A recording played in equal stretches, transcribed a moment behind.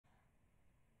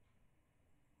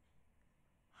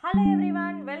Hello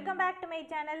everyone, welcome back to my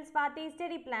channel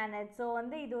Swathy'studyplanet. So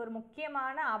இது ஒரு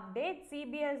முக்கியமான அப்டேட்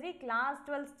CBSE class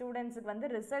 12 ஸ்டூடெண்ட்ஸ்க்கு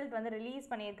ரிசல்ட்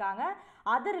ரிலீஸ் பண்ணியிருக்காங்க.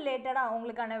 அது ரிலேட்டடா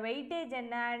உங்களுக்கான வெயிட்டேஜ்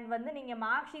என்ன and நீங்க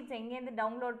மார்க் ஷீட்ஸ் எங்கேருந்து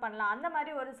டவுன்லோட் பண்ணலாம் அந்த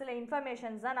மாதிரி ஒரு சில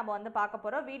இன்ஃபர்மேஷன்ஸ் தான் நம்ம பார்க்க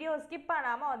போறோம். வீடியோ ஸ்கிப்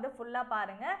பண்ணாம ஃபுல்லா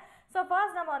பாருங்க. ஸோ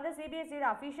ஃபர்ஸ்ட் நம்ம CBSE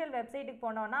அஃபிஷியல் வெப்சைட்டுக்கு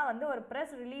போனோம்னா ஒரு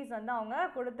ப்ரெஸ் ரிலீஸ் அவங்க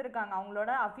கொடுத்துருக்காங்க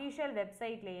அவங்களோட அஃபிஷியல்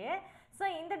வெப்சைட்லேயே. ஸோ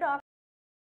இந்த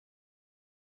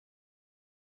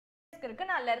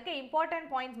நான் இருக்க இம்பார்ட்டன்ட்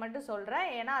பாயிண்ட்ஸ் மட்டும் சொல்றேன்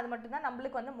ஏன்னா அது மட்டும் தான்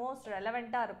நமக்கு மோஸ்ட்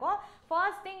ரெலவெண்டா இருக்கும்.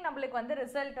 ஃபர்ஸ்ட் திங் நமக்கு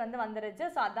ரிசல்ட் வந்துருச்சு.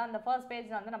 ஸோ அதான் அந்த ஃபர்ஸ்ட்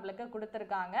பேஜ் நமக்கு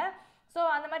கொடுத்துருக்காங்க. ஸோ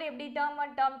அந்த மாதிரி எப்படி டேர்ம்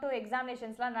 1 டேர்ம் 2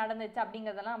 எக்ஸாமினேஷன்ஸ்லாம் நடந்துச்சு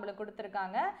அப்படிங்கிறதெல்லாம் நம்மளுக்கு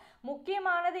கொடுத்துருக்காங்க.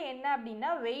 முக்கியமானது என்ன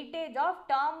அப்படின்னா weightage of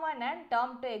term 1 and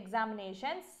term 2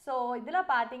 examinations. So இதில்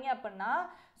பார்த்தீங்க அப்படின்னா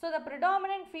so the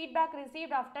predominant feedback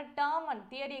received after term 1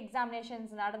 theory examinations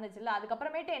நடந்துச்சுல்ல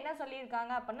அதுக்கப்புறமேட்டு என்ன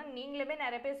சொல்லியிருக்காங்க அப்படின்னா நீங்களுமே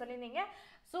நிறைய பேர் சொல்லியிருந்தீங்க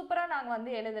சூப்பராக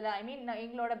நாங்கள் எழுதலை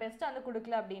எங்களோட பெஸ்ட்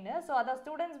கொடுக்கல அப்படின்னு. So the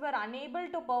students were unable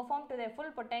to perform to their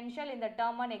full potential in the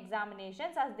term 1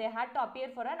 examinations as they had to appear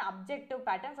for an objective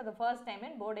pattern for the first time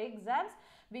in board exams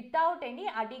without any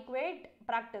adequate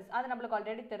practice. அது நம்மளுக்கு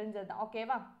already தெரிஞ்சது தான்.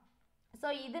 ஓகேவா? So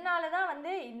இதனால தான்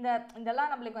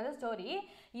இதெல்லாம் நம்மளுக்கு story.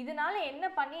 இதனால என்ன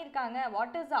பண்ணியிருக்காங்க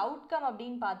வாட் இஸ் த அவுட்கம்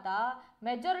அப்படின்னு பார்த்தா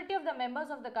majority of the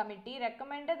members of the committee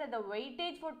recommended the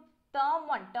weightage for term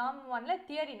 1ல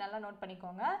theory நல்லா நோட்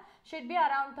பண்ணிக்கோங்க should be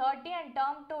around 30 and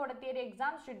term 2 theory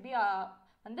exam should be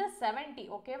 70.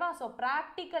 ஓகேவா? So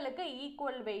ப்ராக்டிக்கலுக்கு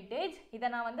equal weightage. இதை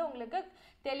நான் உங்களுக்கு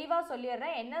தெளிவாக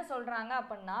சொல்லிடுறேன். என்ன சொல்கிறாங்க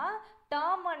அப்படின்னா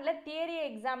டேர்ம் 1ல தியரி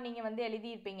எக்ஸாம் நீங்கள்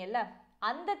எழுதியிருப்பீங்கல்ல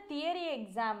அந்த தியரி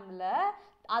எக்ஸாமில்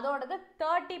அதோடது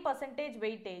 30%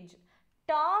 வெயிட்டேஜ்.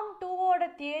 டேர்ம் 2ஓட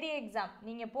தியரி எக்ஸாம்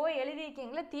நீங்கள் போய்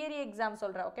எழுதியிருக்கீங்களா தியரி எக்ஸாம்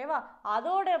சொல்கிறேன். ஓகேவா?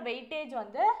 அதோட வெயிட்டேஜ்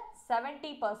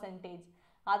 70%.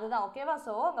 அதுதான். ஓகேவா?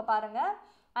 ஸோ அங்கே பாருங்கள்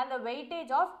அந்த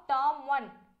வெயிட்டேஜ் ஆஃப் டேர்ம்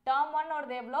 1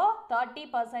 ஓடது எவ்வளோ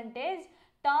 30%,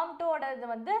 டேர்ம்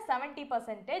 2ஓடது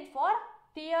 70% ஃபார்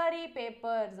தியரி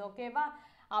பேப்பர்ஸ். ஓகேவா?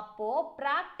 அப்போது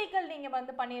ப்ராக்டிக்கல் நீங்கள்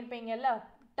பண்ணியிருப்பீங்கல்ல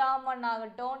டேர்ம் 1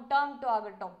 ஆகட்டும் டேர்ம் 2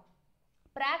 ஆகட்டும்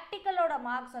ப்ராக்டிக்கலோட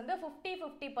மார்க்ஸ்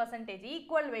 50-50%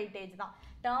 ஈக்குவல் வெயிட்டேஜ் தான்.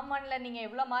 டேர்ம் 1ல நீங்கள்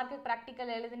எவ்வளோ மார்க்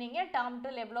ப்ராக்டிக்கல் எழுதுனீங்க டேர்ம்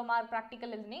 2ல எவ்வளோ மார்க்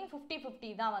ப்ராக்டிக்கல் எழுதுனீங்க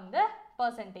 50-50 தான்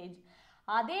பர்சன்டேஜ்.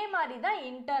 அதே மாதிரி தான்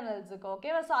இன்டர்னல்ஸுக்கு.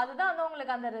 ஓகேவா? ஸோ அதுதான்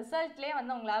உங்களுக்கு அந்த ரிசல்ட்லேயே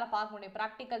உங்களால் பார்க்க முடியும்.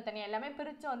 ப்ராக்டிக்கல் தனியாக எல்லாமே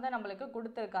பிரித்து நம்மளுக்கு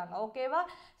கொடுத்துருக்காங்க. ஓகேவா?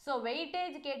 ஸோ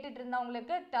வெயிட்டேஜ் கேட்டுட்டு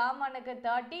இருந்தவங்களுக்கு டேர்ம் 1க்கு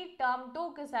 30, டேர்ம்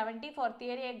 2க்கு 70 for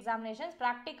theory examinations.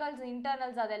 Practicals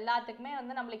internals அது எல்லாத்துக்குமே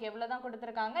நம்மளுக்கு எவ்வளோ தான்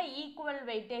கொடுத்துருக்காங்க equal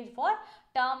weightage for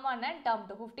term 1 and term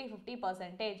 2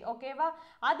 50-50%. ஓகேவா?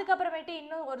 அதுக்கப்புறமேட்டு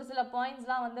இன்னும் ஒரு சில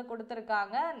பாயிண்ட்ஸ்லாம்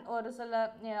கொடுத்துருக்காங்க. ஒரு சில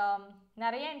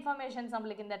நிறைய இன்ஃபர்மேஷன்ஸ்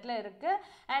நம்மளுக்கு இந்த இடத்துல இருக்குது.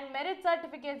 அண்ட் மெரிட்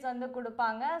சர்டிஃபிகேட்ஸ்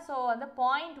கொடுப்பாங்க. So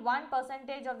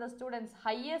 0.1% of the students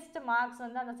highest marks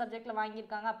அந்த சப்ஜெக்டில்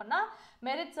வாங்கியிருக்காங்க அப்படின்னா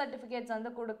மெரிட்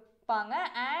சர்டிஃபிகேட்ஸ் கொடுப்பாங்க.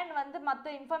 அண்ட் மற்ற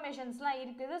இன்ஃபர்மேஷன்ஸ்லாம்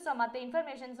இருக்குது. ஸோ மற்ற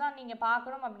இன்ஃபர்மேஷன்ஸ்லாம் நீங்கள்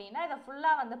பார்க்கணும் அப்படின்னா இதை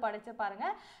ஃபுல்லாக படித்து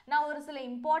பாருங்கள். நான் ஒரு சில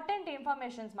இம்பார்ட்டண்ட்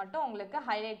இன்ஃபர்மேஷன்ஸ் மட்டும் உங்களுக்கு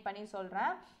ஹைலைட் பண்ணி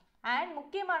சொல்கிறேன். அண்ட்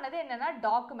முக்கியமானது என்னென்னா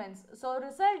டாக்குமெண்ட்ஸ். ஸோ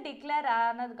ரிசல்ட் டிக்ளேர்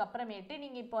ஆனதுக்கப்புறமேட்டு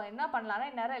நீங்கள் இப்போ என்ன பண்ணலான்னா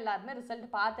இந்நேரம் எல்லாருமே ரிசல்ட்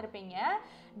பார்த்துருப்பீங்க.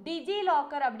 டிஜி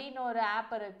லாக்கர் அப்படின்னு ஒரு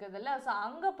ஆப் இருக்குதுல்ல ஸோ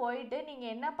அங்கே போயிட்டு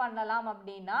நீங்கள் என்ன பண்ணலாம்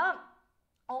அப்படின்னா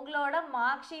உங்களோட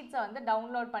மார்க் ஷீட்ஸை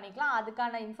டவுன்லோட் பண்ணிக்கலாம்.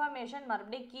 அதுக்கான இன்ஃபர்மேஷன்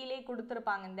மறுபடியும் கீழே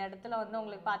கொடுத்துருப்பாங்க. இந்த இடத்துல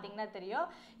உங்களுக்கு பார்த்தீங்கன்னா தெரியும்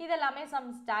இதெல்லாமே சம்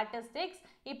ஸ்டாட்டிஸ்டிக்ஸ்.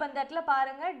 இப்போ இந்த இடத்துல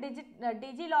பாருங்கள்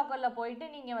டிஜி லாக்கரில் போயிட்டு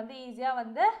நீங்கள்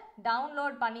ஈஸியாக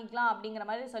டவுன்லோட் பண்ணிக்கலாம் அப்படிங்கிற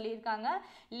மாதிரி சொல்லியிருக்காங்க.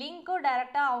 லிங்க்கும்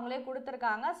டைரெக்டாக அவங்களே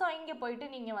கொடுத்துருக்காங்க. ஸோ இங்கே போயிட்டு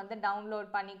நீங்கள் டவுன்லோட்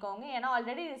பண்ணிக்கோங்க. ஏன்னா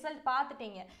ஆல்ரெடி ரிசல்ட்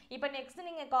பார்த்துட்டீங்க. இப்போ நெக்ஸ்ட்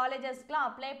நீங்கள் காலேஜஸ்க்குலாம்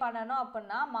அப்ளை பண்ணணும்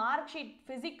அப்படின்னா mark sheet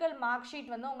physical mark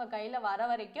sheet உங்கள் கையில் வர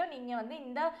வரைக்கும் நீங்கள்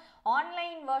இந்த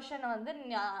ஆன்லைன் வெர்ஷனை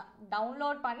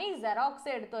டவுன்லோட் பண்ணி ஜெராக்ஸ்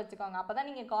எடுத்து வச்சுக்கோங்க. அப்போ தான்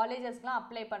நீங்கள் காலேஜஸ்லாம்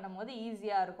அப்ளை பண்ணும்போது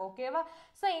ஈஸியாக இருக்கும். ஓகேவா?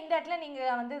 ஸோ இந்த இடத்துல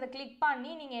நீங்கள் இதை கிளிக் பண்ணி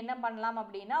நீங்கள் என்ன பண்ணலாம்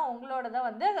அப்படின்னா உங்களோடதை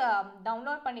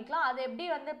டவுன்லோட் பண்ணிக்கலாம். அது எப்படி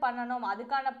பண்ணணும்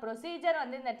அதுக்கான ப்ரொசீஜர்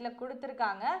இந்த இடத்துல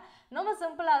கொடுத்துருக்காங்க. ரொம்ப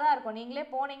சிம்பிளாக தான் இருக்கும். நீங்களே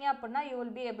போனீங்க அப்படின்னா you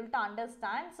will be able to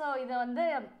understand. So இதை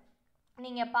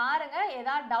நீங்கள் பாருங்கள்.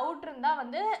 ஏதாவது டவுட்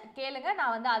இருந்தால் கேளுங்க.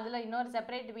 நான் அதில் இன்னொரு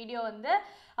செப்பரேட் வீடியோ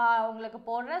உங்களுக்கு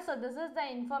போடுறேன். So this is the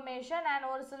information and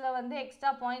ஒரு சில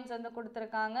எக்ஸ்ட்ரா பாயிண்ட்ஸ்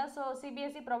கொடுத்துருக்காங்க. So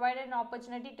CBSE provided an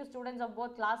opportunity to students of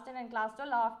both class 10 and class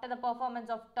 12 after the performance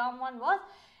of term 1 was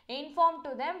informed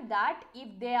to them that if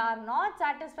they are not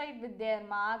satisfied with their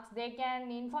marks they can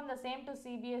inform the same to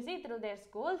CBSE through their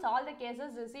schools. All the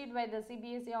cases received by the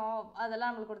CBSE அதெல்லாம்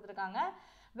நம்மளுக்கு கொடுத்துருக்காங்க.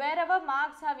 Wherever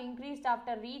marks have increased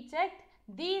after rechecked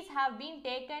these have been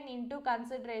taken into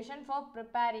consideration for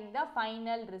preparing the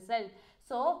final result.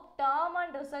 So term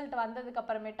and result வந்ததுக்கு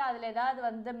அப்புறமேட்டு அதில் ஏதாவது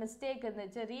வந்து mistake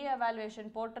இருந்துச்சு,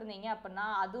 re-evaluation போட்டிருந்தீங்க அப்படின்னா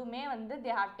அதுவுமே வந்து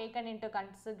they have taken into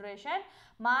consideration.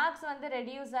 Marks வந்து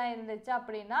ரெடியூஸ் ஆயிருந்துச்சு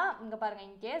அப்படின்னா இங்கே பாருங்கள்,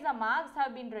 in case the marks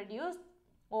have been reduce,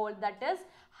 that is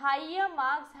higher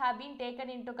marks have been taken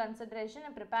into consideration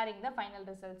in preparing the final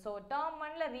result. So term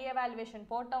 1ல re-evaluation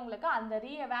போட்டவங்களுக்கு அந்த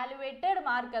re-evaluated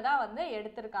mark தான் வந்து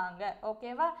எடுத்திருக்காங்க.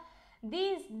 ஓகேவா?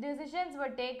 These decisions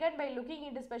were taken by looking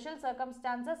into special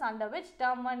circumstances under which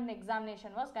term 1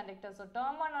 examination was conducted. So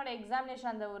term 1 ஓட examination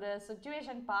அந்த ஒரு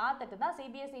situation பார்த்துட்டு தான்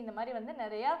CBSE இந்த மாதிரி வந்து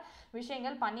நிறைய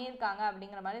விஷயங்கள் பண்ணியிருக்காங்க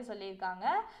அப்படிங்கிற மாதிரி சொல்லியிருக்காங்க.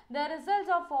 The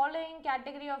results of following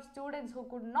category of students who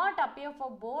could not appear for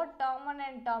both term 1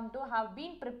 and term 2 have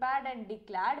been prepared and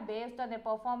declared based on their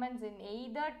performance in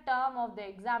either term of the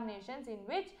examinations in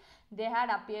which they had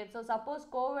appeared. So suppose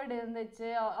COVID இருந்துச்சு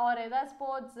or ஏதாவது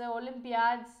sports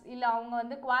olympiads இல்லை அவங்க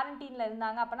வந்து குவாரண்டைனில்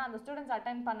இருந்தாங்க அப்படின்னா அந்த students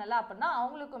attend பண்ணலை அப்படின்னா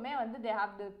அவங்களுக்குமே வந்து they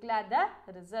have declared the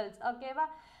results. ஓகேவா?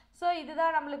 ஸோ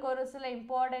இதுதான் நம்மளுக்கு ஒரு சில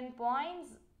இம்பார்ட்டன்ட்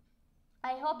பாயிண்ட்ஸ்.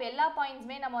 ஐ ஹோப் எல்லா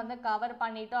பாயிண்ட்ஸுமே நம்ம வந்து கவர்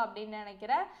பண்ணிட்டோம் அப்படின்னு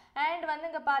நினைக்கிறேன். அண்ட் வந்து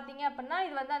இங்கே பார்த்தீங்க அப்படின்னா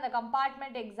இது வந்து அந்த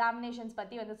கம்பார்ட்மெண்ட் எக்ஸாமினேஷன்ஸ்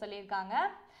பற்றி வந்து சொல்லியிருக்காங்க.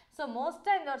 ஸோ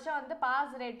மோஸ்ட்டாக இந்த வருஷம் வந்து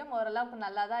பாஸ் ரேட்டும் ஓரளவுக்கு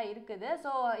நல்லா தான் இருக்குது.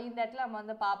 ஸோ இந்த இடத்துல நம்ம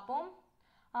வந்து பார்ப்போம்.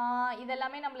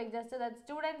 இதெல்லாமே நம்மளுக்கு just that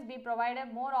students be provided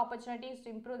more opportunities to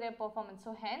improve their performance.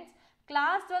 So hence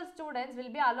class 12 students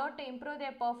will be allowed to improve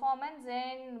their performance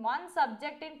in one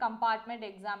subject in compartment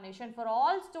examination for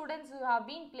all students who have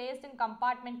been placed in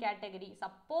compartment category.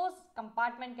 Suppose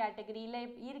compartment category ல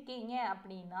இருக்கீங்க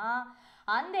அப்படின்னா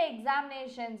அந்த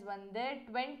examinations வந்து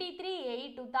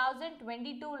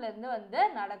 23/8/2022 இருந்து வந்து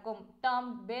நடக்கும். term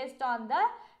based on the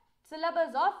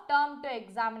syllabus of term 2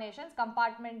 examinations,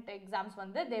 compartment exams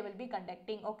வந்து they will be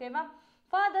conducting. Okay ma'am?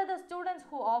 Further, the students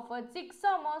who offered 6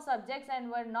 or more subjects and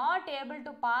were not able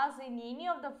to pass in any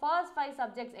of the first 5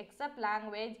 subjects except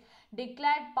language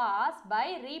declared pass by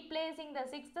replacing the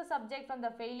 6th subject from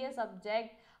the failure subject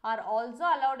are also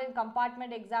allowed in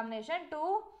compartment examination to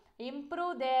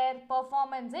improve their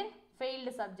performance in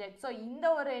failed subject. So இந்த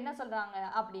ஒரு என்ன சொல்றாங்க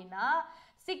அப்படின்னா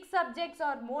 6 subjects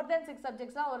or more than 6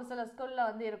 subjects தான் ஒரு சில ஸ்கூலில்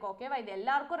வந்து இருக்கும். ஓகேவா? இது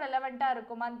எல்லாருக்கும் ரெலவெண்ட்டாக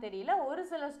இருக்குமான்னு தெரியல, ஒரு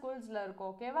சில ஸ்கூல்ஸில் இருக்கும்.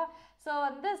 ஓகேவா? ஸோ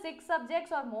வந்து 6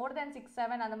 subjects or more than 6,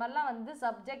 7 அந்த மாதிரிலாம் வந்து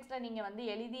சப்ஜெக்ட்ஸில் நீங்கள் வந்து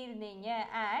எழுதியிருந்தீங்க.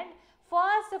 அண்ட்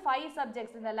ஃபர்ஸ்ட் 5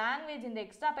 சப்ஜெக்ட்ஸ் இந்த லாங்குவேஜ் இந்த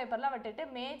எக்ஸ்ட்ரா பேப்பர்லாம் விட்டுட்டு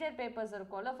மேஜர் பேப்பர்ஸ்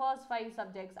இருக்கும்ல, ஃபர்ஸ்ட் 5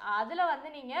 சப்ஜெக்ட்ஸ் அதில்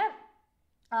வந்து நீங்கள்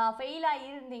ஃபெயிலாக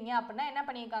இருந்தீங்க அப்படின்னா என்ன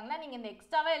பண்ணியிருக்காங்கன்னா நீங்கள் இந்த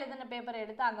எக்ஸ்ட்ராவாக எழுதின பேப்பரை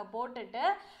எடுத்து அங்கே போட்டுட்டு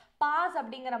பாஸ்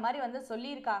அப்படிங்கிற மாதிரி வந்து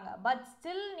சொல்லியிருக்காங்க. பட்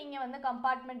ஸ்டில் நீங்கள் வந்து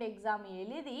கம்பார்ட்மெண்ட் எக்ஸாம்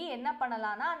எழுதி என்ன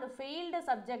பண்ணலான்னா அந்த ஃபெயில்டு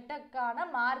சப்ஜெக்டுக்கான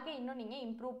மார்க்கை இன்னும் நீங்கள்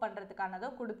இம்ப்ரூவ்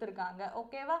பண்ணுறதுக்கானதும் கொடுத்துருக்காங்க.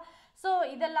 ஓகேவா? ஸோ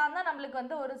இதெல்லாம் தான் நம்மளுக்கு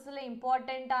வந்து ஒரு சில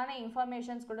இம்பார்ட்டண்ட்டான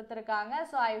இன்ஃபர்மேஷன்ஸ் கொடுத்துருக்காங்க.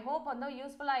 ஸோ ஐ ஹோப் வந்து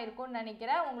யூஸ்ஃபுல்லாக இருக்கும்னு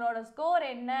நினைக்கிறேன். உங்களோட ஸ்கோர்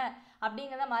என்ன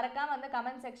அப்படிங்கிறத மறக்காமல் வந்து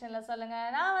கமெண்ட் செக்ஷனில்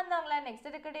சொல்லுங்கள். நான் வந்து உங்களை நெக்ஸ்ட்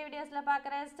இருக்கக்கூடிய வீடியோஸில்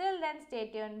பார்க்குறேன். Still then stay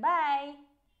tune. By.